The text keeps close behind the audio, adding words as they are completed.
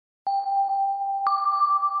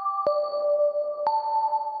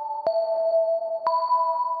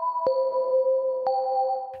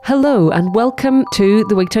Hello and welcome to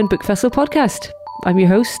the Wigtown Book Festival podcast. I'm your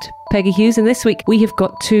host, Peggy Hughes, and this week we have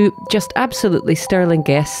got two just absolutely sterling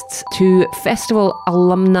guests, two festival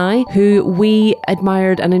alumni who we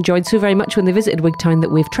admired and enjoyed so very much when they visited Wigtown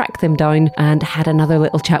that we've tracked them down and had another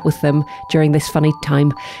little chat with them during this funny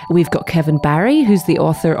time. We've got Kevin Barry, who's the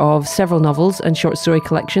author of several novels and short story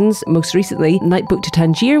collections, most recently Night Book to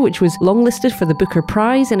Tangier, which was longlisted for the Booker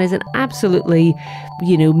Prize and is an absolutely,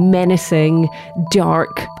 menacing,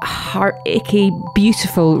 dark, heart-achy,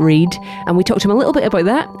 beautiful read. And we talked to him a little bit about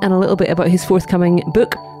that and a little bit about his forthcoming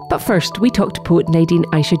book. But first, we talked to poet Nadine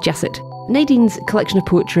Aisha Jassett. Nadine's collection of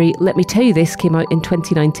poetry, Let Me Tell You This, came out in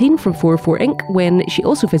 2019 from 404 Inc. when she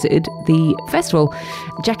also visited the festival.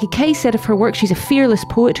 Jackie Kay said of her work, she's a fearless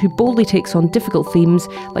poet who boldly takes on difficult themes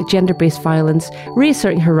like gender-based violence,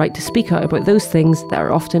 reasserting her right to speak out about those things that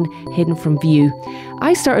are often hidden from view.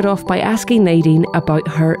 I started off by asking Nadine about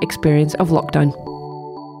her experience of lockdown.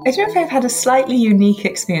 I don't know if I've had a slightly unique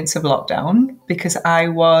experience of lockdown because I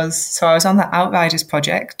was on the Outriders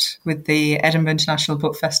project with the Edinburgh International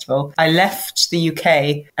Book Festival. I left the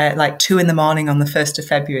UK at like 2 a.m. on the 1st of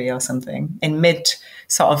February or something. In mid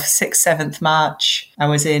sort of 6th, 7th March, I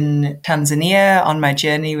was in Tanzania on my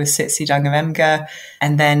journey with Tsitsi Dangarembga.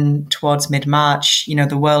 And then towards mid-March,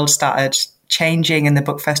 the world started changing and the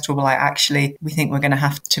book festival were like, actually, we think we're going to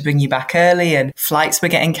have to bring you back early, and flights were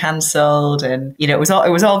getting cancelled, and it was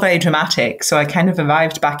all very dramatic. So I kind of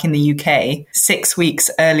arrived back in the UK 6 weeks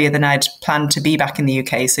earlier than I'd planned to be back in the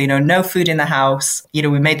UK. So no food in the house. We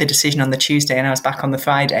made the decision on the Tuesday and I was back on the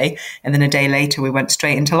Friday, and then a day later we went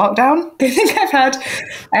straight into lockdown. I think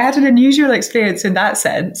I had an unusual experience in that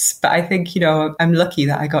sense, but I think I'm lucky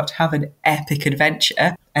that I got to have an epic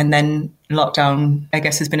adventure. And then lockdown, I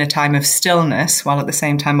guess, has been a time of stillness, while at the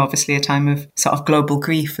same time, obviously, a time of sort of global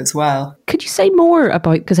grief as well. Could you say more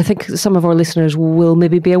about, because I think some of our listeners will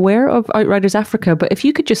maybe be aware of Outriders Africa, but if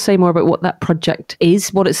you could just say more about what that project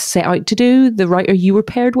is, what it's set out to do, the writer you were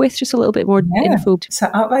paired with, just a little bit more info. So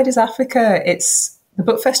Outriders Africa, the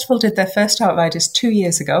book festival did their first Outriders 2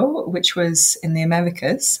 years ago, which was in the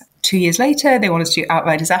Americas. 2 years later, they wanted to do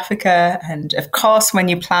Outriders Africa. And of course, when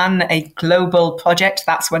you plan a global project,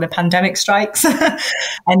 that's when a pandemic strikes.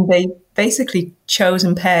 And they basically chose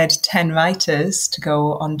and paired 10 writers to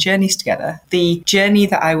go on journeys together. The journey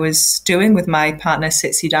that I was doing with my partner,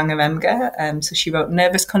 Tsitsi Dangarembga, so she wrote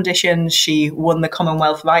Nervous Conditions. She won the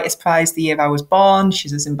Commonwealth Writers' Prize the year I was born.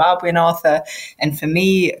 She's a Zimbabwean author. And for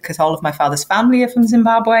me, because all of my father's family are from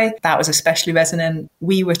Zimbabwe, that was especially resonant.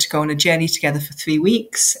 We were to go on a journey together for 3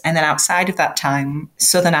 weeks. And then outside of that time,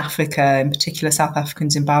 Southern Africa, in particular South Africa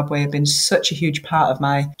and Zimbabwe, have been such a huge part of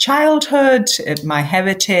my childhood, my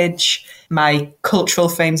heritage. My cultural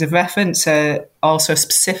frames of reference are also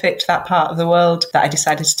specific to that part of the world, that I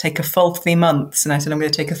decided to take a full 3 months. And I said, I'm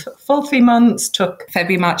going to take a full 3 months, took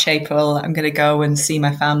February, March, April. I'm going to go and see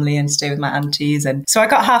my family and stay with my aunties. And so I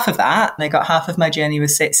got half of that, and I got half of my journey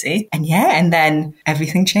with Tsitsi. And then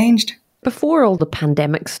everything changed. Before all the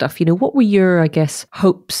pandemic stuff, what were your,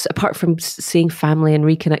 hopes, apart from seeing family and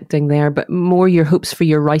reconnecting there, but more your hopes for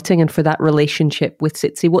your writing and for that relationship with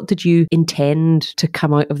Tsitsi? What did you intend to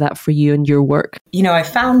come out of that for you and your work? I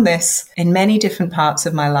found this in many different parts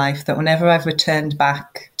of my life, that whenever I've returned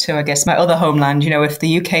back to, my other homeland, if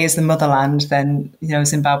the UK is the motherland, then,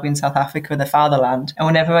 Zimbabwe and South Africa are the fatherland. And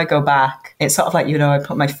whenever I go back, it's sort of like, I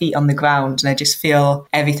put my feet on the ground and I just feel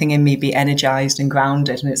everything in me be energized and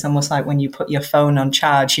grounded. And it's almost like when you put your phone on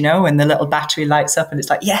charge, and the little battery lights up and it's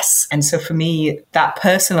like, yes. And so for me, that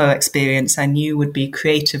personal experience I knew would be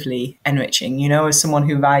creatively enriching, as someone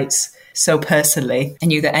who writes so personally, I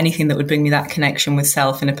knew that anything that would bring me that connection with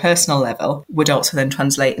self in a personal level would also then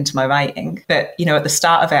translate into my writing. But, at the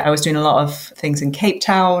start of it, I was doing a lot of things in Cape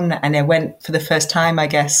Town, and I went for the first time, I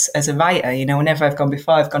guess, as a writer. Whenever I've gone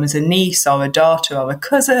before, I've gone as a niece or a daughter or a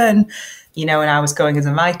cousin. And I was going as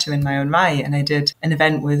a writer in my own right. And I did an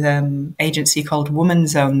event with an agency called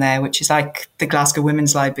Woman's Zone there, which is like the Glasgow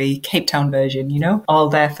Women's Library Cape Town version, all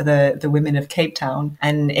there for the women of Cape Town.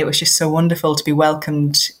 And it was just so wonderful to be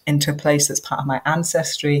welcomed into a place that's part of my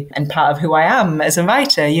ancestry and part of who I am as a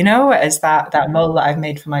writer, as that mold that I've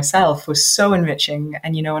made for myself was so enriching.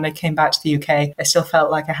 And, when I came back to the UK, I still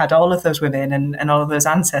felt like I had all of those women and all of those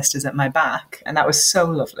ancestors at my back. And that was so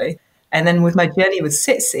lovely. And then with my journey with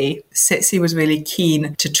Tsitsi was really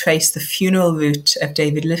keen to trace the funeral route of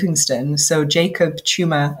David Livingstone. So Jacob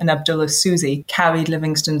Chuma and Abdullah Susi carried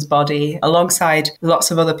Livingstone's body alongside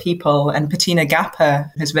lots of other people. And Patina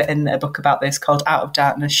Gappa has written a book about this called Out of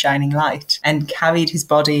Darkness, Shining Light, and carried his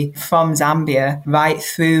body from Zambia right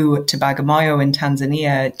through to Bagamoyo in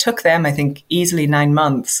Tanzania. It took them, I think, easily 9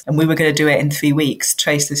 months. And we were going to do it in 3 weeks,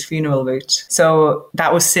 trace this funeral route. So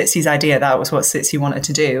that was Tsitsi's idea. That was what Tsitsi wanted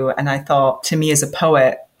to do. And I thought, to me as a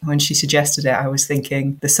poet, when she suggested it, I was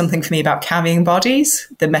thinking there's something for me about carrying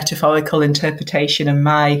bodies. The metaphorical interpretation and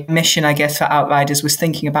my mission, I guess, for Outriders was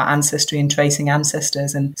thinking about ancestry and tracing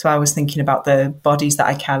ancestors. And so I was thinking about the bodies that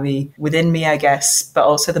I carry within me, I guess, but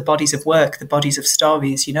also the bodies of work, the bodies of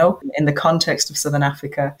stories, you know. In the context of Southern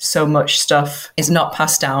Africa, so much stuff is not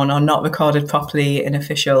passed down or not recorded properly in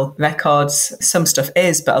official records. Some stuff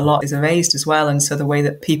is, but a lot is erased as well. And so the way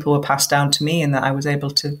that people were passed down to me and that I was able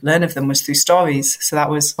to learn of them was through stories. So that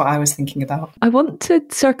was what I was thinking about. I want to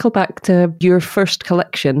circle back to your first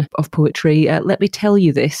collection of poetry. Let Me Tell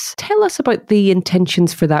You This. Tell us about the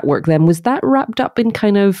intentions for that work then. Was that wrapped up in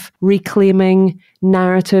kind of reclaiming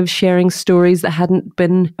narrative, sharing stories that hadn't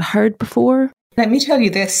been heard before? Let Me Tell You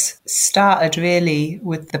This started really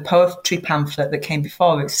with the poetry pamphlet that came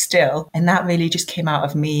before it still. And that really just came out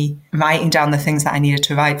of me writing down the things that I needed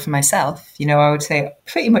to write for myself. You know, I would say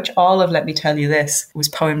pretty much all of Let Me Tell You This was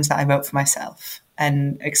poems that I wrote for myself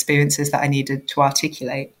and experiences that I needed to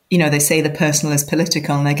articulate. You know, they say the personal is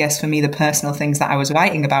political, and I guess for me, the personal things that I was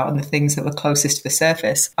writing about and the things that were closest to the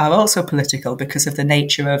surface are also political because of the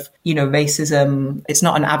nature of, you know, racism. It's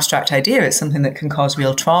not an abstract idea. It's something that can cause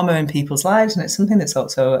real trauma in people's lives, and it's something that's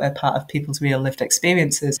also a part of people's real lived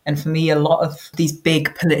experiences. And for me, a lot of these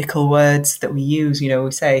big political words that we use, you know,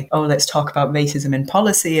 we say, oh, let's talk about racism in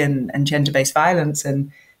policy and gender-based violence.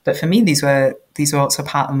 But for me, these were also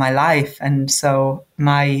part of my life. And so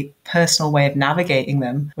my personal way of navigating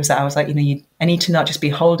them was that I was like, you know, I need to not just be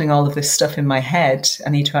holding all of this stuff in my head. I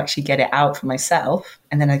need to actually get it out for myself.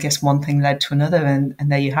 And then I guess one thing led to another. And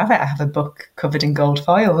there you have it. I have a book covered in gold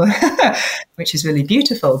foil, which is really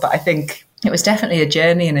beautiful. But I think it was definitely a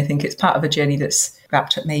journey. And I think it's part of a journey that's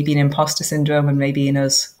wrapped up maybe in imposter syndrome and maybe in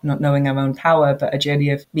us not knowing our own power, but a journey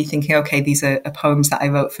of me thinking, okay, these are poems that I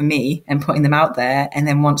wrote for me and putting them out there. And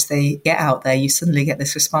then once they get out there, you suddenly get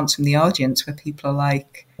this response from the audience where people are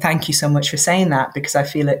like, thank you so much for saying that because I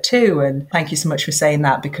feel it too. And thank you so much for saying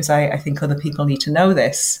that because I think other people need to know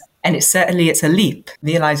this. And it's a leap,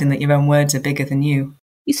 realizing that your own words are bigger than you.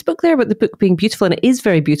 You spoke there about the book being beautiful, and it is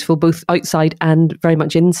very beautiful, both outside and very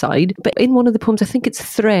much inside. But in one of the poems, I think it's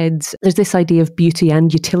Threads, there's this idea of beauty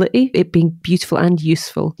and utility, it being beautiful and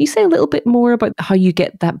useful. Can you say a little bit more about how you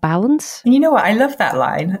get that balance? And you know what? I love that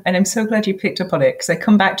line. And I'm so glad you picked up on it because I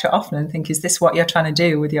come back to it often and think, is this what you're trying to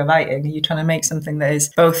do with your writing? Are you trying to make something that is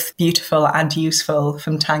both beautiful and useful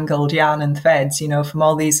from tangled yarn and threads, you know, from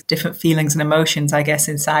all these different feelings and emotions, I guess,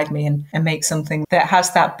 inside me and make something that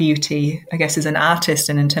has that beauty, I guess, as an artist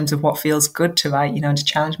and in terms of what feels good to write, you know, and to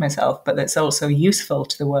challenge myself, but that's also useful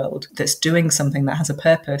to the world, that's doing something that has a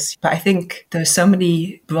purpose. But I think there are so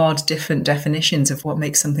many broad, different definitions of what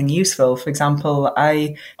makes something useful. For example,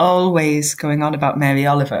 I always going on about Mary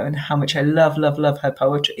Oliver and how much I love her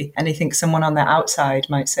poetry. And I think someone on the outside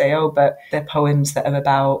might say, oh, but they're poems that are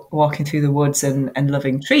about walking through the woods and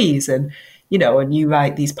loving trees and you know, and you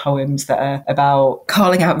write these poems that are about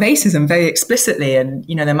calling out racism very explicitly. And,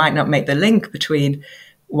 you know, they might not make the link between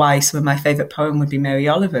why some of my favourite poem would be Mary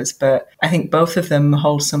Oliver's, but I think both of them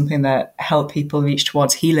hold something that help people reach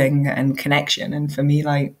towards healing and connection. And for me,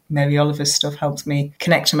 like Mary Oliver's stuff helps me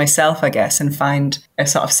connect to myself, I guess, and find a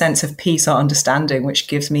sort of sense of peace or understanding, which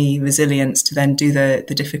gives me resilience to then do the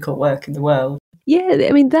difficult work in the world. Yeah,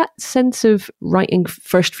 I mean, that sense of writing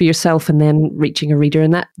first for yourself and then reaching a reader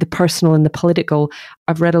and that the personal and the political.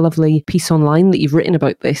 I've read a lovely piece online that you've written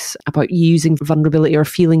about this, about using vulnerability or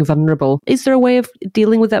feeling vulnerable. Is there a way of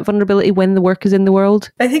dealing with that vulnerability when the work is in the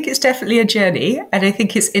world? I think it's definitely a journey. And I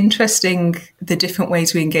think it's interesting the different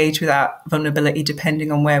ways we engage with that vulnerability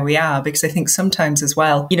depending on where we are. Because I think sometimes as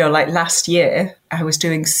well, you know, like last year, I was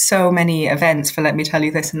doing so many events for Let Me Tell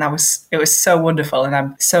You This, and it was so wonderful. And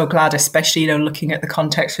I'm so glad, especially, you know, looking at the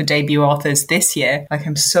context for debut authors this year, like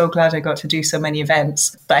I'm so glad I got to do so many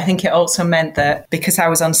events. But I think it also meant that because I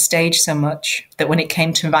was on stage so much, that when it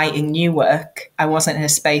came to writing new work, I wasn't in a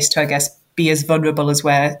space to, I guess, be as vulnerable as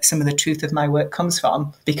where some of the truth of my work comes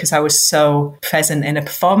from, because I was so present in a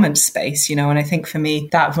performance space, you know. And I think for me,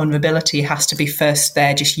 that vulnerability has to be first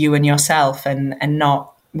there, just you and yourself, and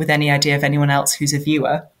not with any idea of anyone else who's a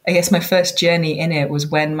viewer. I guess my first journey in it was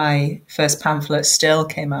when my first pamphlet Still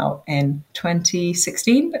came out in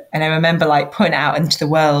 2016. And I remember like putting it out into the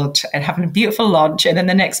world and having a beautiful launch. And then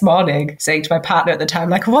the next morning saying to my partner at the time,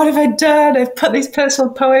 like, what have I done? I've put these personal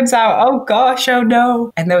poems out. Oh gosh, oh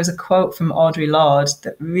no. And there was a quote from Audre Lorde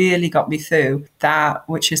that really got me through. That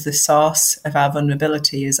which is the source of our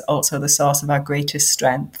vulnerability is also the source of our greatest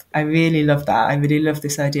strength. I really love that. I really love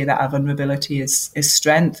this idea that our vulnerability is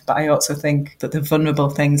strength. But I also think that the vulnerable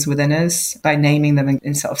things within us, by naming them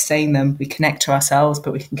and sort of saying them, we connect to ourselves,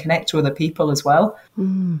 but we can connect to other people as well.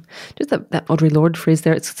 Just that Audre Lorde phrase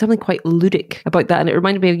there, it's something quite ludic about that. And it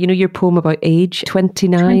reminded me of, your poem about age,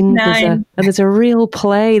 29. There's a real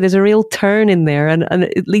play, there's a real turn in there. And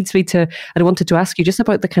it leads me to, and I wanted to ask you just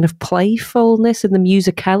about the kind of playfulness and the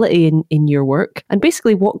musicality in your work. And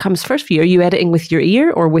basically what comes first for you? Are you editing with your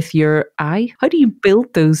ear or with your eye? How do you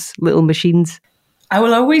build those little machines? I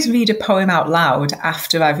will always read a poem out loud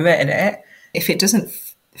after I've written it. If it doesn't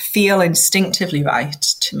feel instinctively right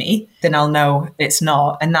to me, then I'll know it's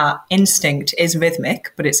not. And that instinct is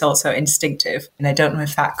rhythmic, but it's also instinctive. And I don't know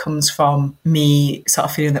if that comes from me sort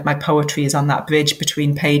of feeling that my poetry is on that bridge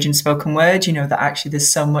between page and spoken word, that actually there's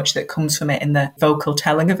so much that comes from it in the vocal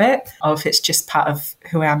telling of it, or if it's just part of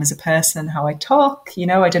who I am as a person, how I talk.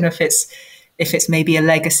 I don't know if it's maybe a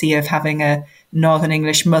legacy of having a Northern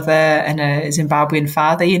English mother and a Zimbabwean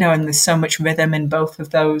father, and there's so much rhythm in both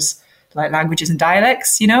of those like languages and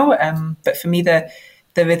dialects, but for me, the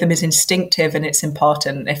rhythm is instinctive and it's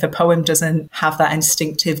important. If a poem doesn't have that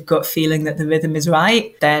instinctive gut feeling that the rhythm is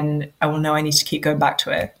right, then I will know I need to keep going back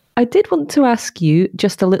to it. I did want to ask you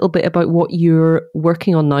just a little bit about what you're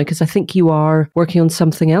working on now, because I think you are working on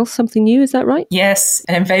something else, something new. Is that right? Yes,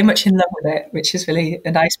 and I'm very much in love with it, which is really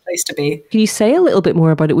a nice place to be. Can you say a little bit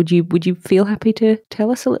more about it? Would you feel happy to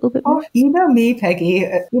tell us a little bit more? Oh, you know me, Peggy.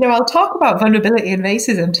 I'll talk about vulnerability and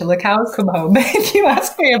racism till the cows come home. If you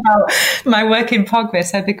ask me about my work in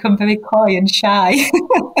progress, I become very coy and shy.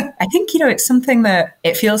 I think, it's something that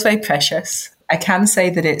it feels very precious. I can say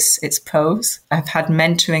that it's prose. I've had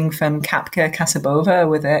mentoring from Kapka Kasabova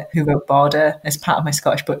with it, who wrote Border as part of my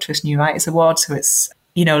Scottish Book Trust New Writers Award. So it's,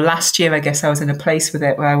 last year, I guess I was in a place with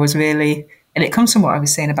it where I was really, and it comes from what I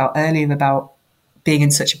was saying about earlier about being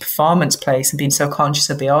in such a performance place and being so conscious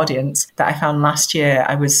of the audience, that I found last year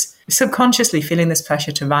I was subconsciously feeling this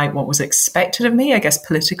pressure to write what was expected of me, I guess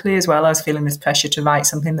politically as well. I was feeling this pressure to write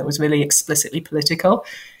something that was really explicitly political.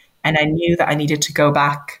 And I knew that I needed to go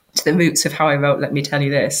back to the roots of how I wrote Let Me Tell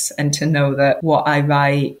You This, and to know that what I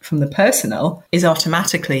write from the personal is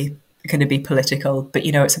automatically going to be political. But,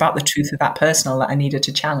 it's about the truth of that personal that I needed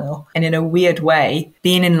to channel. And in a weird way,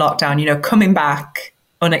 being in lockdown, coming back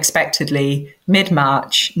unexpectedly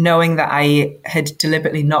mid-March, knowing that I had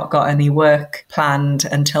deliberately not got any work planned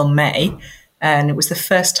until May. And it was the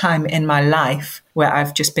first time in my life where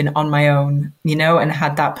I've just been on my own, and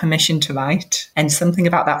had that permission to write. And something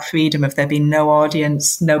about that freedom of there being no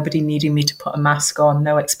audience, nobody needing me to put a mask on,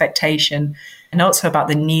 no expectation. And also about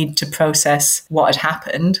the need to process what had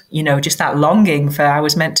happened, just that longing for, I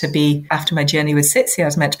was meant to be, after my journey with Tsitsi, I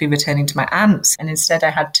was meant to be returning to my aunts. And instead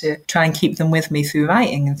I had to try and keep them with me through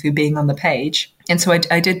writing and through being on the page. And so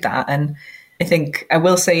I did that. And I think I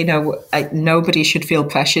will say, nobody should feel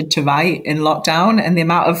pressured to write in lockdown. And the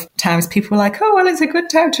amount of times people were like, oh, well, it's a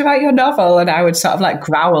good time to write your novel. And I would sort of like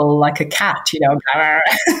growl like a cat,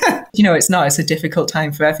 it's not, it's a difficult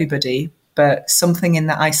time for everybody, but something in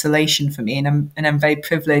that isolation for me. And I'm very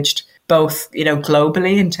privileged, both,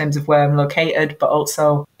 globally in terms of where I'm located, but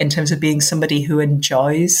also in terms of being somebody who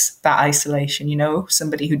enjoys that isolation,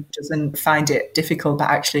 somebody who doesn't find it difficult, but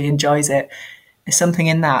actually enjoys it. Something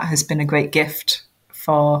in that has been a great gift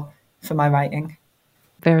for my writing.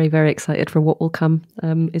 Very, very excited for what will come,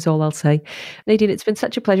 is all I'll say. Nadine, it's been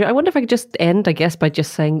such a pleasure. I wonder if I could just end, I guess, by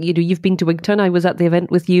just saying, you've been to Wigtown. I was at the event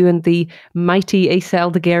with you and the mighty Asa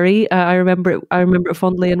Aldegheri. I remember it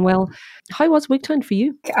fondly and well. How was Wigtown for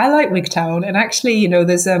you? I like Wigtown. And actually,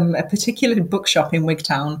 there's a particular bookshop in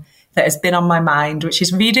Wigtown that has been on my mind, which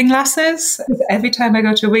is Reading Lasses. Every time I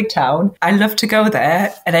go to Wigtown, I love to go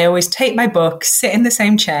there, and I always take my book, sit in the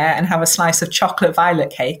same chair and have a slice of chocolate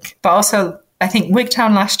violet cake. But also, I think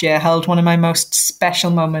Wigtown last year held one of my most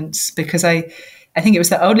special moments, because I think it was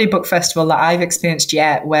the only book festival that I've experienced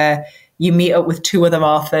yet where you meet up with two other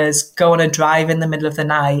authors, go on a drive in the middle of the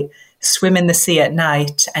night, swim in the sea at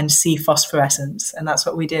night and see phosphorescence. And that's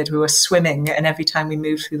what we did. We were swimming, and every time we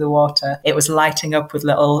moved through the water, it was lighting up with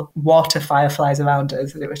little water fireflies around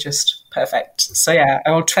us. And it was just perfect. So yeah,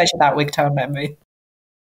 I will treasure that Wigtown memory.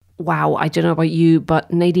 Wow, I don't know about you,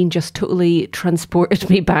 but Nadine just totally transported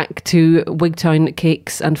me back to Wigtown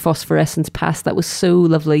cakes and phosphorescence past. That was so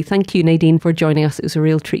lovely. Thank you, Nadine, for joining us. It was a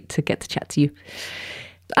real treat to get to chat to you.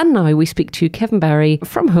 And now we speak to Kevin Barry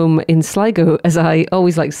from home in Sligo, as I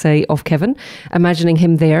always like to say of Kevin, imagining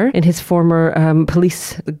him there in his former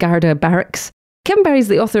police Garda barracks. Kevin Barry is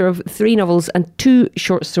the author of 3 novels and 2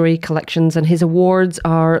 short story collections, and his awards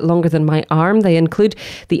are longer than my arm. They include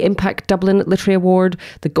the Impact Dublin Literary Award,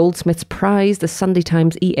 the Goldsmiths Prize, the Sunday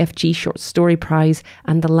Times EFG Short Story Prize,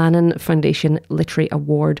 and the Lannan Foundation Literary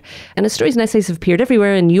Award. And his stories and essays have appeared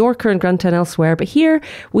everywhere in Yorker and Grantown elsewhere, but here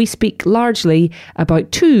we speak largely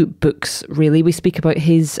about 2 books, really. We speak about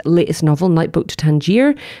his latest novel, Night Boat to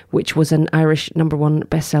Tangier, which was an Irish #1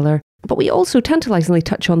 bestseller. But we also tantalisingly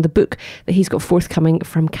touch on the book that he's got forthcoming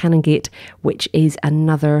from Canongate, which is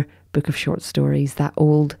another book of short stories, That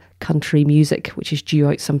Old Country Music, which is due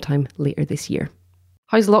out sometime later this year.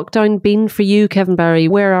 How's lockdown been for you, Kevin Barry?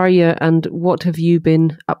 Where are you and what have you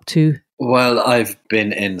been up to? Well, I've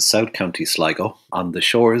been in South County Sligo on the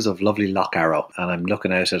shores of lovely Lough Arrow, and I'm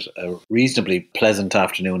looking out at a reasonably pleasant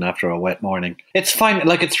afternoon after a wet morning. It's fine.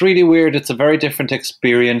 Like, it's really weird. It's a very different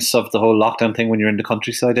experience of the whole lockdown thing when you're in the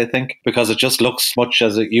countryside, I think, because it just looks much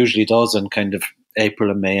as it usually does in kind of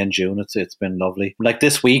April and May and June. It's been lovely. Like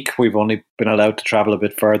this week, we've only been allowed to travel a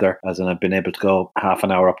bit further, as in I've been able to go half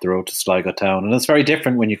an hour up the road to Sligo town. And it's very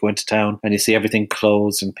different when you go into town and you see everything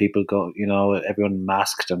closed and people go, you know, everyone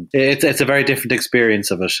masked. And it's a very different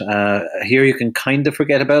experience of it. Here you can kind of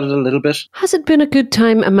forget about it a little bit. Has it been a good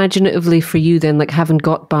time imaginatively for you then, like having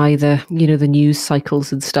got by the, you know, the news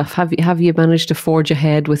cycles and stuff? Have you managed to forge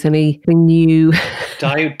ahead with anything new?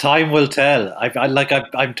 Time will tell.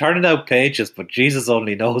 I'm turning out pages, but Jesus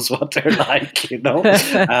only knows what they're like, you know.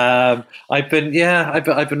 I've been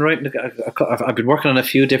writing. I've been working on a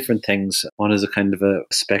few different things. One is a kind of a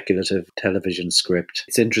speculative television script.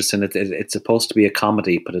 It's interesting. It's supposed to be a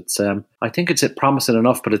comedy, but it's I think it's promising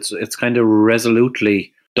enough, but it's kind of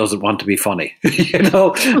resolutely doesn't want to be funny, you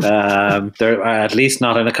know. They're at least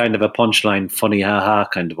not in a kind of a punchline, funny ha-ha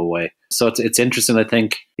kind of a way. So it's interesting, I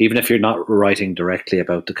think, even if you're not writing directly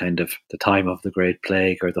about the kind of the time of the Great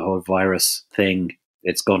Plague or the whole virus thing,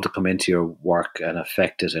 it's going to come into your work and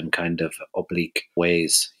affect it in kind of oblique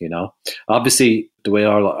ways, you know. Obviously, the way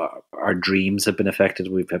all our dreams have been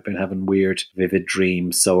affected, we've been having weird, vivid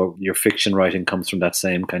dreams. So your fiction writing comes from that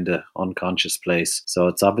same kind of unconscious place. So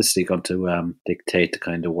it's obviously going to dictate the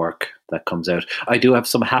kind of work that comes out. I do have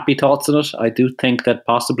some happy thoughts in it. I do think that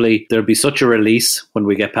possibly there'll be such a release when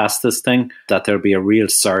we get past this thing that there'll be a real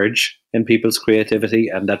surge in people's creativity,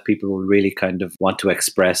 and that people will really kind of want to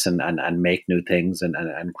express and make new things and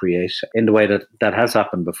create in the way that has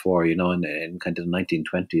happened before, you know, in kind of the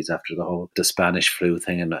 1920s after the Spanish flu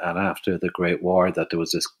thing and after the Great War, that there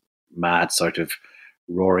was this mad sort of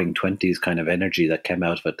roaring 20s kind of energy that came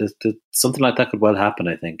out of it. Something like that could well happen,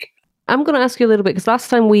 I think. I'm going to ask you a little bit, because last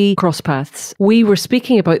time we crossed paths, we were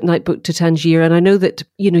speaking about Night Boat to Tangier, and I know that,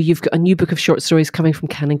 you know, you've got a new book of short stories coming from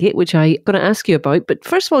Canongate, which I'm going to ask you about. But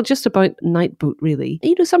first of all, just about Night Boat, really.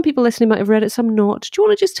 You know, some people listening might have read it, some not. Do you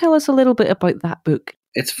want to just tell us a little bit about that book?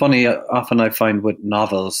 It's funny, often I find with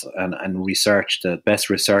novels and research, the best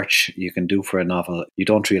research you can do for a novel, you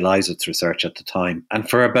don't realise it's research at the time. And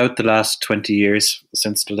for about the last 20 years,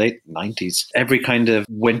 since the late 90s, every kind of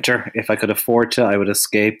winter, if I could afford to, I would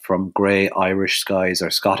escape from grey Irish skies or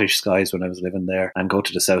Scottish skies when I was living there and go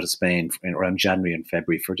to the south of Spain around January and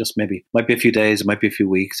February for just might be a few days, it might be a few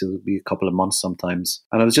weeks, it would be a couple of months sometimes.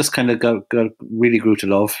 And I was just kind of really grew to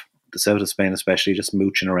love the south of Spain, especially, just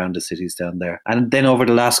mooching around the cities down there. And then over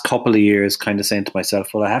the last couple of years, kind of saying to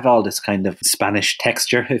myself, well, I have all this kind of Spanish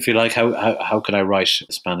texture, if you like. How can I write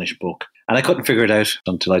a Spanish book? And I couldn't figure it out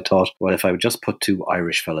until I thought, well, if I would just put 2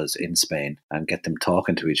 Irish fellas in Spain and get them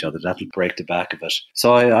talking to each other, that'll break the back of it.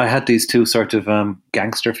 So I had these 2 sort of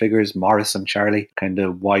gangster figures, Morris and Charlie, kind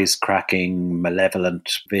of wisecracking,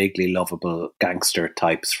 malevolent, vaguely lovable gangster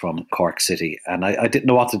types from Cork City. And I didn't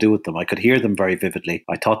know what to do with them. I could hear them very vividly.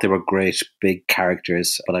 I thought they were great, big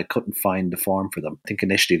characters, but I couldn't find the form for them. I think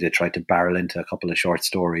initially they tried to barrel into a couple of short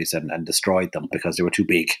stories and destroyed them because they were too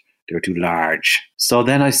big. They were too large. So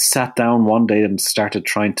then I sat down one day and started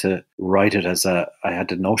trying to write it I had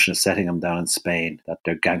the notion of setting them down in Spain, that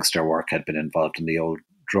their gangster work had been involved in the old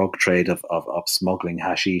drug trade of smuggling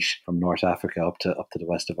hashish from North Africa up to the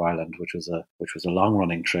west of Ireland, which was a long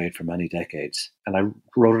running trade for many decades. And I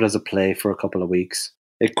wrote it as a play for a couple of weeks.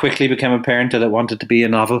 It quickly became apparent that it wanted to be a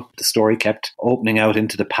novel. The story kept opening out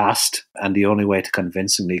into the past, and the only way to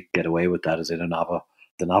convincingly get away with that is in a novel.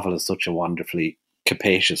 The novel is such a wonderfully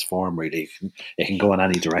capacious form, really. It can go in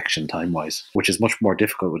any direction time-wise, which is much more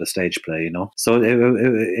difficult with a stage play, So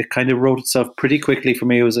it kind of wrote itself pretty quickly for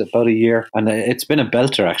me. It was about a year, and it's been a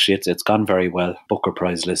belter, actually. It's gone very well. Booker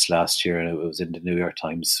Prize list last year, and it was in the New York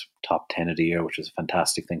Times top 10 of the year, which is a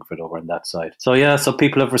fantastic thing for it over on that side. So yeah, so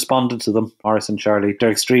people have responded to them. Morris and Charlie,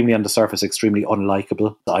 they're extremely, on the surface, extremely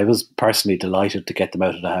unlikable. I was personally delighted to get them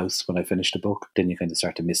out of the house when I finished the book. Then you kind of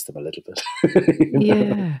start to miss them a little bit.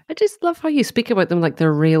 Yeah, I just love how you speak about them like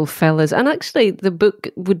they're real fellas. And actually, the book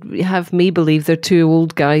would have me believe they're two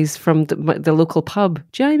old guys from the local pub.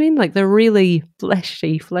 Do you know what I mean? Like they're really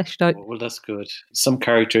fleshed out. Well, that's good. Some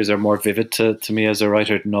characters are more vivid to me as a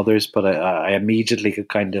writer than others, but I immediately could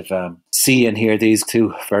kind of see and hear these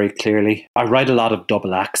two very clearly. I write a lot of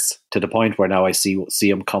double acts to the point where now I see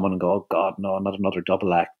them coming and go, oh God, no, not another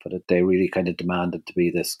double act. But they really kind of demanded to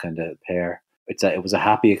be this kind of pair. It was a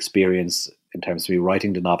happy experience in terms of me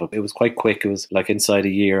writing the novel. It was quite quick. It was like inside a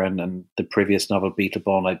year, and the previous novel,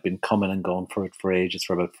 Beetlebone, I'd been coming and going for it for ages,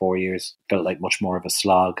 for about 4 years. Felt like much more of a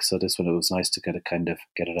slog. So this one, it was nice to get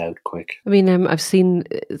it out quick. I mean, I've seen,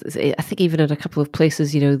 I think even at a couple of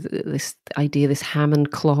places, this idea, this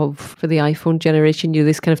Hammond Club for the iPhone generation,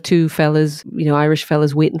 this kind of two fellas, Irish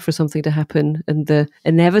fellas waiting for something to happen, and the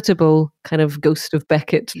inevitable kind of ghost of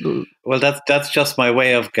Beckett. Well, that's just my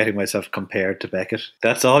way of getting myself compared to Beckett.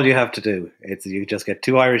 That's all you have to do. You just get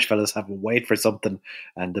two Irish fellas having to wait for something,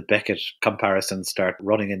 and the Beckett comparisons start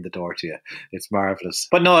running in the door to you. It's marvellous.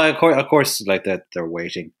 But no, of course, like that, they're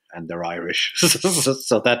waiting. And they're Irish.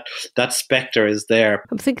 So that spectre is there.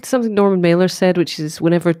 I'm thinking something Norman Mailer said, which is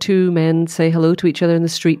whenever two men say hello to each other in the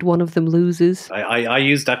street, one of them loses. I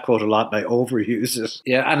use that quote a lot, and I overuse it.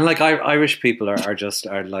 Yeah, and like Irish people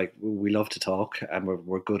are like, we love to talk, and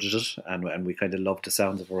we're good at it, and we kind of love the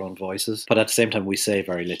sounds of our own voices. But at the same time, we say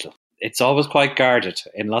very little. It's always quite guarded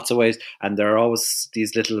in lots of ways, and there are always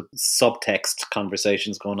these little subtext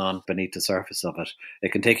conversations going on beneath the surface of it.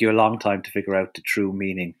 It can take you a long time to figure out the true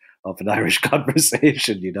meaning of an Irish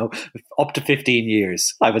conversation, up to 15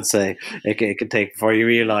 years, I would say it can take before you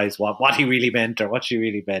realise what he really meant or what she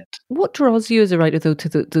really meant. What draws you as a writer, though, to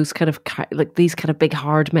those kind of like these kind of big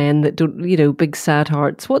hard men that don't, big sad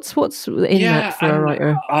hearts? What's in that for a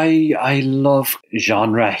writer? I love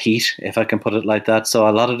genre heat, if I can put it like that. So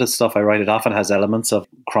a lot of the stuff I write, it often has elements of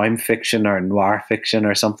crime fiction or noir fiction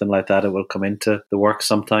or something like that. It will come into the work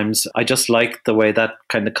sometimes. I just like the way that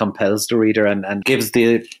kind of compels the reader and gives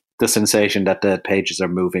the sensation that the pages are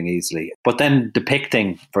moving easily. But then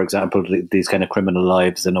depicting, for example, these kind of criminal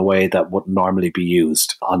lives in a way that wouldn't normally be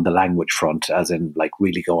used on the language front, as in like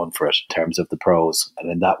really going for it in terms of the prose.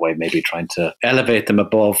 And in that way, maybe trying to elevate them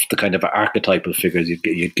above the kind of archetypal figures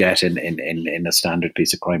you'd get in a standard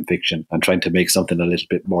piece of crime fiction, and trying to make something a little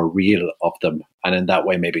bit more real of them. And in that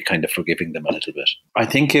way, maybe kind of forgiving them a little bit. I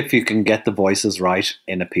think if you can get the voices right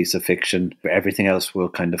in a piece of fiction, everything else will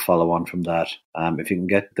kind of follow on from that. If you can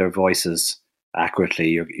get their voices accurately,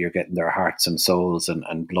 you're getting their hearts and souls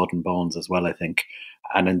and blood and bones as well, I think.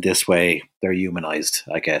 And in this way, they're humanized,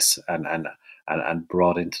 I guess, and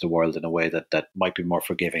brought into the world in a way that might be more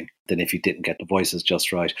forgiving than if you didn't get the voices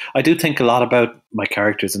just right. I do think a lot about my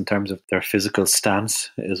characters in terms of their physical stance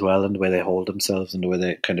as well, and the way they hold themselves and the way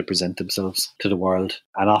they kind of present themselves to the world.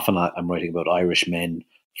 And often I'm writing about Irish men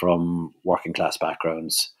from working class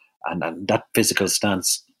backgrounds, and that physical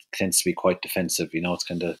stance tends to be quite defensive. It's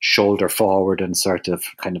kind of shoulder forward and sort of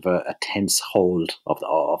kind of a tense hold of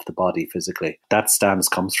the body physically. That stance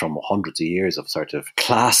comes from hundreds of years of sort of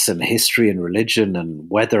class and history and religion and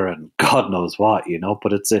weather and God knows what,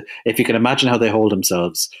 But if you can imagine how they hold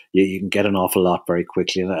themselves, you can get an awful lot very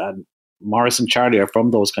quickly. And Morris and Charlie are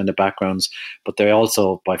from those kind of backgrounds, but they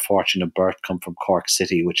also, by fortune of birth, come from Cork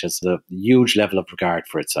City, which has a huge level of regard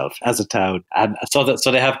for itself as a town. And so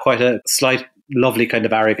they have quite a slight, lovely kind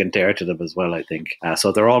of arrogant air to them as well, I think.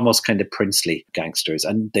 So they're almost kind of princely gangsters,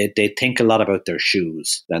 and they think a lot about their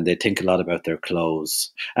shoes, and they think a lot about their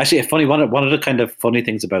clothes. Actually, one of the kind of funny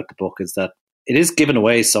things about the book is that it is given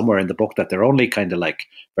away somewhere in the book that they're only kind of like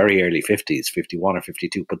very early 50s, 51 or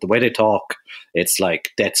 52. But the way they talk, it's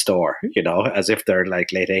like death's door, as if they're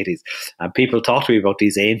like late 80s. And people talk to me about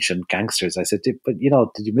these ancient gangsters. I said, but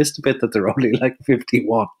did you miss the bit that they're only like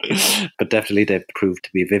 51? But definitely they've proved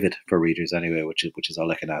to be vivid for readers anyway, which is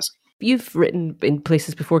all I can ask. You've written in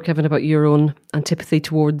places before, Kevin, about your own antipathy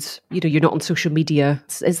towards, you're not on social media.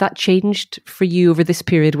 Has that changed for you over this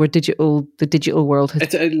period where the digital world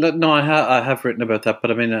has... No, I have written about that, but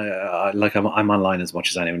I mean, I'm online as much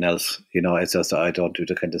as anyone else. It's just I don't do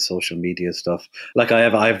the kind of social media stuff. Like I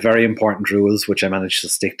have very important rules which I manage to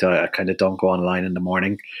stick to. I kind of don't go online in the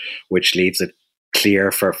morning, which leaves it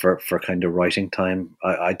clear for kind of writing time.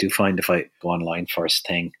 I do find if I go online first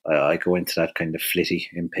thing, I go into that kind of flitty,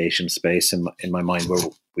 impatient space in my mind where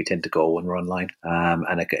we tend to go when we're online,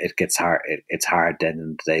 and it gets hard. It's hard then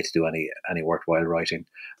in the day to do any worthwhile writing.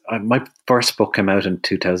 My first book came out in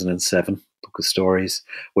 2007. Book of Stories,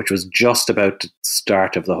 which was just about the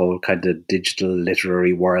start of the whole kind of digital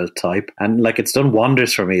literary world type. And like, it's done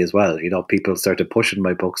wonders for me as well. You know, people started pushing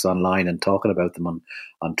my books online and talking about them on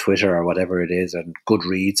Twitter or whatever it is, and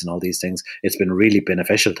Goodreads and all these things. It's been really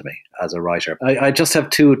beneficial to me as a writer. I just have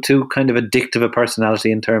too kind of addictive a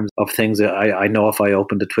personality in terms of things. I know if I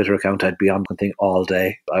opened a Twitter account, I'd be on something all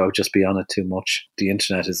day. I would just be on it too much. The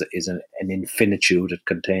internet is an infinitude. It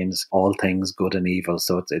contains all things good and evil.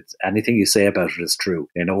 So it's anything you say about it is true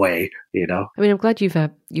in a way, you know. I mean, I'm glad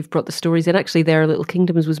you've brought the stories in. Actually, there, Little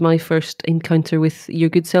Kingdoms was my first encounter with your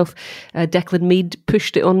good self. Declan Mead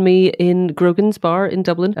pushed it on me in Grogan's Bar in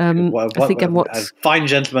Dublin. I think I'm a fine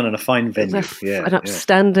gentleman and a fine venue. An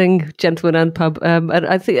upstanding gentleman and pub. And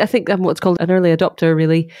I think I'm what's called an early adopter,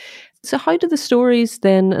 really. So how do the stories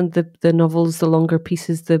then, and the novels, the longer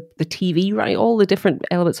pieces, the TV, right, all the different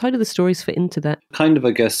elements, how do the stories fit into that? Kind of,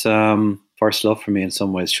 I guess, first love for me in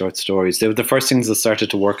some ways, short stories. They were the first things that started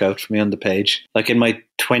to work out for me on the page. Like in my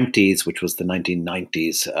 20s, which was the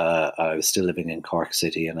 1990s, I was still living in Cork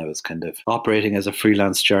City, and I was kind of operating as a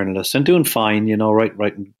freelance journalist and doing fine, you know,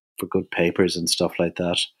 writing for good papers and stuff like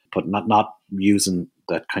that, but not using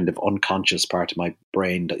that kind of unconscious part of my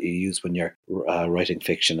brain that you use when you're writing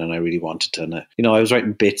fiction. And I really wanted to, and, I was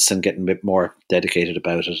writing bits and getting a bit more dedicated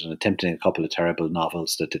about it and attempting a couple of terrible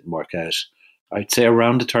novels that didn't work out. I'd say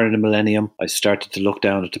around the turn of the millennium, I started to look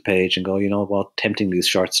down at the page and go, you know what, tempting these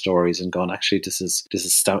short stories and going, actually, this is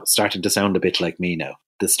starting to sound a bit like me now.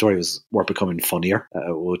 The stories were becoming funnier,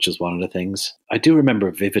 which is one of the things. I do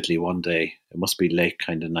remember vividly one day, it must be late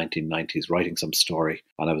kind of 1990s, writing some story.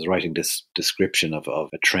 And I was writing this description of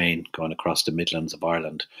a train going across the Midlands of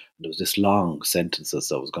Ireland. And there was this long sentences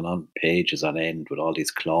that was going on pages on end with all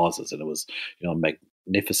these clauses. And it was,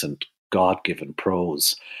 magnificent, God-given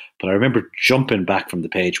prose. But I remember jumping back from the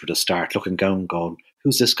page with a start, looking down, going,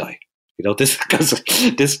 who's this guy? This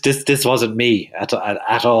wasn't me at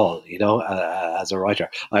all, as a writer.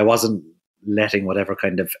 I wasn't letting whatever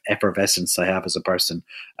kind of effervescence I have as a person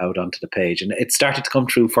out onto the page. And it started to come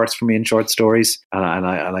true first for me in short stories. And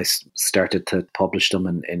I started to publish them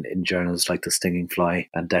in journals like The Stinging Fly.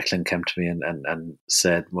 And Declan came to me and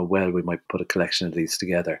said, well, we might put a collection of these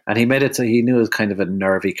together. And he made it so he knew it was kind of a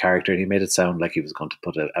nervy character. And he made it sound like he was going to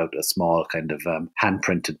put out a small kind of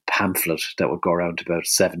hand-printed pamphlet that would go around to about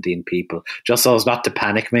 17 people, just so as not to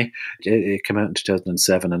panic me. It came out in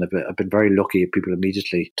 2007, and I've been very lucky. People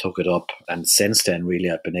immediately took it up. And since then, really,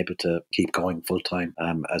 I've been able to keep going full time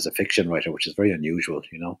as a fiction writer, which is very unusual,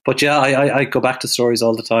 But yeah, I go back to stories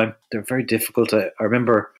all the time. They're very difficult. I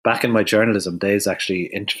remember back in my journalism days actually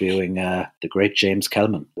interviewing the great James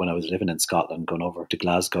Kelman when I was living in Scotland, going over to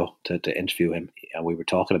Glasgow to interview him. And we were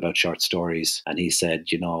talking about short stories. And he said,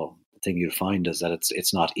 the thing you'll find is that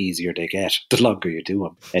it's not easier to get the longer you do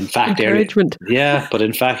them. In fact, but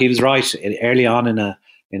in fact, he was right. Early on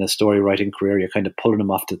in a story writing career, you're kind of pulling them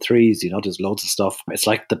off to threes, there's loads of stuff. It's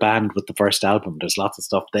like the band with the first album. There's lots of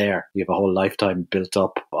stuff there. You have a whole lifetime built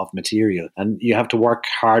up of material, and you have to work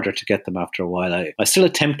harder to get them after a while. I still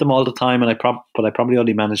attempt them all the time, but I probably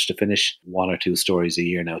only manage to finish 1 or 2 stories a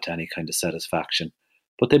year now to any kind of satisfaction.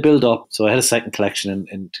 But they build up. So I had a second collection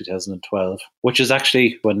in 2012, which is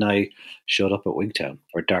actually when I showed up at Wigtown,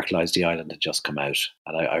 where Dark Lies the Island had just come out.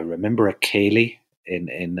 And I remember a Cayley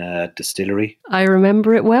in a distillery. I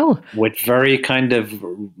remember it well. With very kind of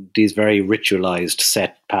these very ritualized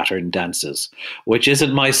set pattern dances, which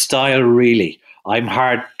isn't my style really. I'm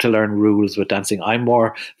hard to learn rules with dancing. I'm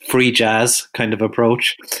more free jazz kind of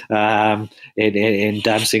approach. In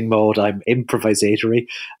dancing mode, I'm improvisatory.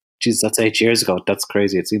 Geez, that's 8 years ago. That's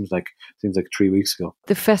crazy. It seems like 3 weeks ago.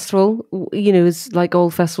 The festival, is like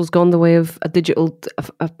all festivals, gone the way of a digital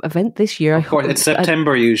event this year. Of course, it's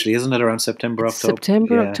September usually, isn't it? Around September,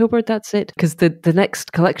 October. October, that's it. Because the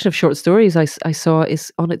next collection of short stories I saw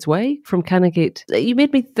is on its way from Canongate. You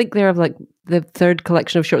made me think there of like the third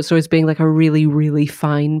collection of short stories being like a really, really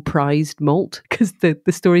fine prized malt, because the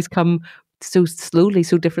stories come so slowly,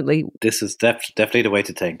 so differently. This is definitely the way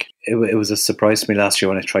to think. it was a surprise to me last year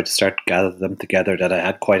when I tried to start gather them together that I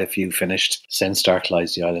had quite a few finished since Dark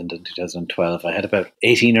Lies the Island in 2012. I had about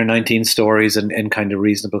 18 or 19 stories in kind of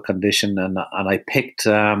reasonable condition, and I picked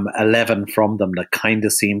 11 from them that kind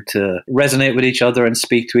of seemed to resonate with each other and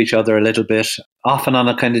speak to each other a little bit, often on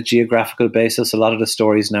a kind of geographical basis. A lot of the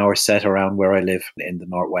stories now are set around where I live in the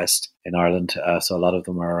northwest in Ireland, so a lot of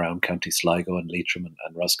them are around County Sligo and Leitrim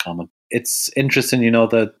and Roscommon. It's interesting,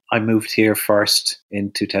 that I moved here first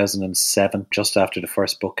in 2007, just after the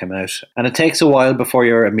first book came out. And it takes a while before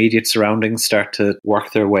your immediate surroundings start to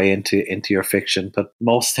work their way into your fiction. But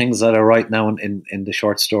most things that I write now in the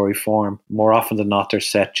short story form, more often than not, they're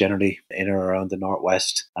set generally in or around the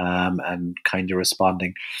Northwest, and kind of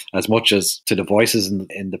responding as much as to the voices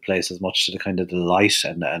in the place, as much to the kind of the light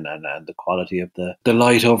and the quality of the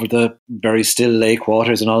light over the very still lake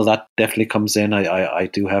waters and all that definitely comes in. I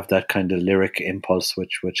do have that kind of lyric impulse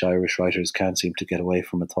which Irish writers can't seem to get away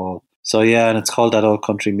from at all. So yeah, and it's called That Old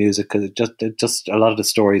Country Music because it just a lot of the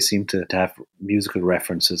stories seem to have musical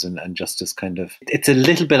references and just this kind of, it's a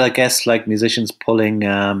little bit, I guess, like musicians pulling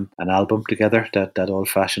an album together, that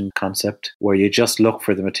old-fashioned concept where you just look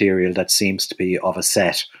for the material that seems to be of a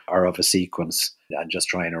set or of a sequence and just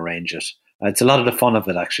try and arrange it. It's a lot of the fun of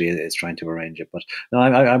it, actually, is trying to arrange it. But no,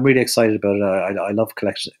 I'm really excited about it. I love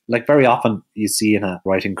collections. Like, very often you see in a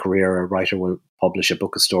writing career, a writer will publish a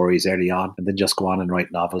book of stories early on and then just go on and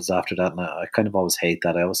write novels after that. And I kind of always hate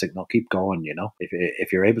that. I always think, no, keep going,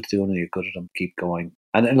 If you're able to do them and you're good at them, keep going.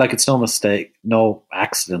 And like, it's no mistake, no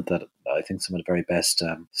accident that I think some of the very best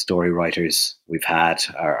story writers we've had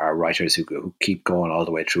are writers who keep going all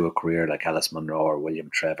the way through a career, like Alice Munro or William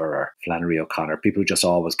Trevor or Flannery O'Connor. People who just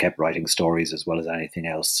always kept writing stories as well as anything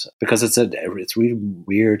else, because it's really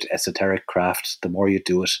weird, esoteric craft. The more you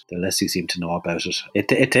do it, the less you seem to know about it.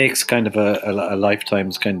 It takes kind of a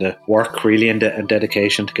lifetime's kind of work, really, and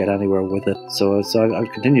dedication to get anywhere with it. So I'll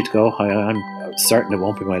continue to go. I'm certain it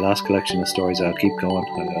won't be my last collection of stories. I'll keep going.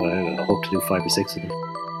 I hope to do 5 or 6 of them.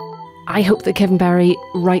 I hope that Kevin Barry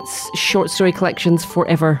writes short story collections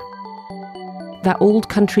forever. That Old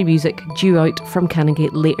Country Music due out from Canongate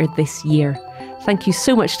later this year. Thank you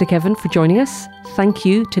so much to Kevin for joining us. Thank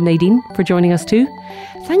you to Nadine for joining us too.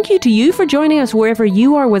 Thank you to you for joining us wherever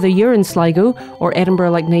you are, whether you're in Sligo or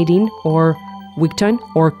Edinburgh like Nadine, or Wigtown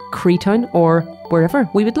or Creetown or wherever.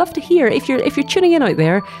 We would love to hear. If you're tuning in out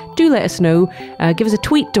there, do let us know. Give us a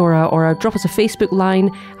tweet, Dora, or drop us a Facebook line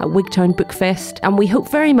at Wigtown Book Fest. And we hope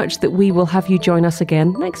very much that we will have you join us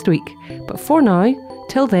again next week. But for now,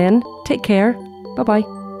 till then, take care.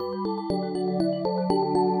 Bye-bye.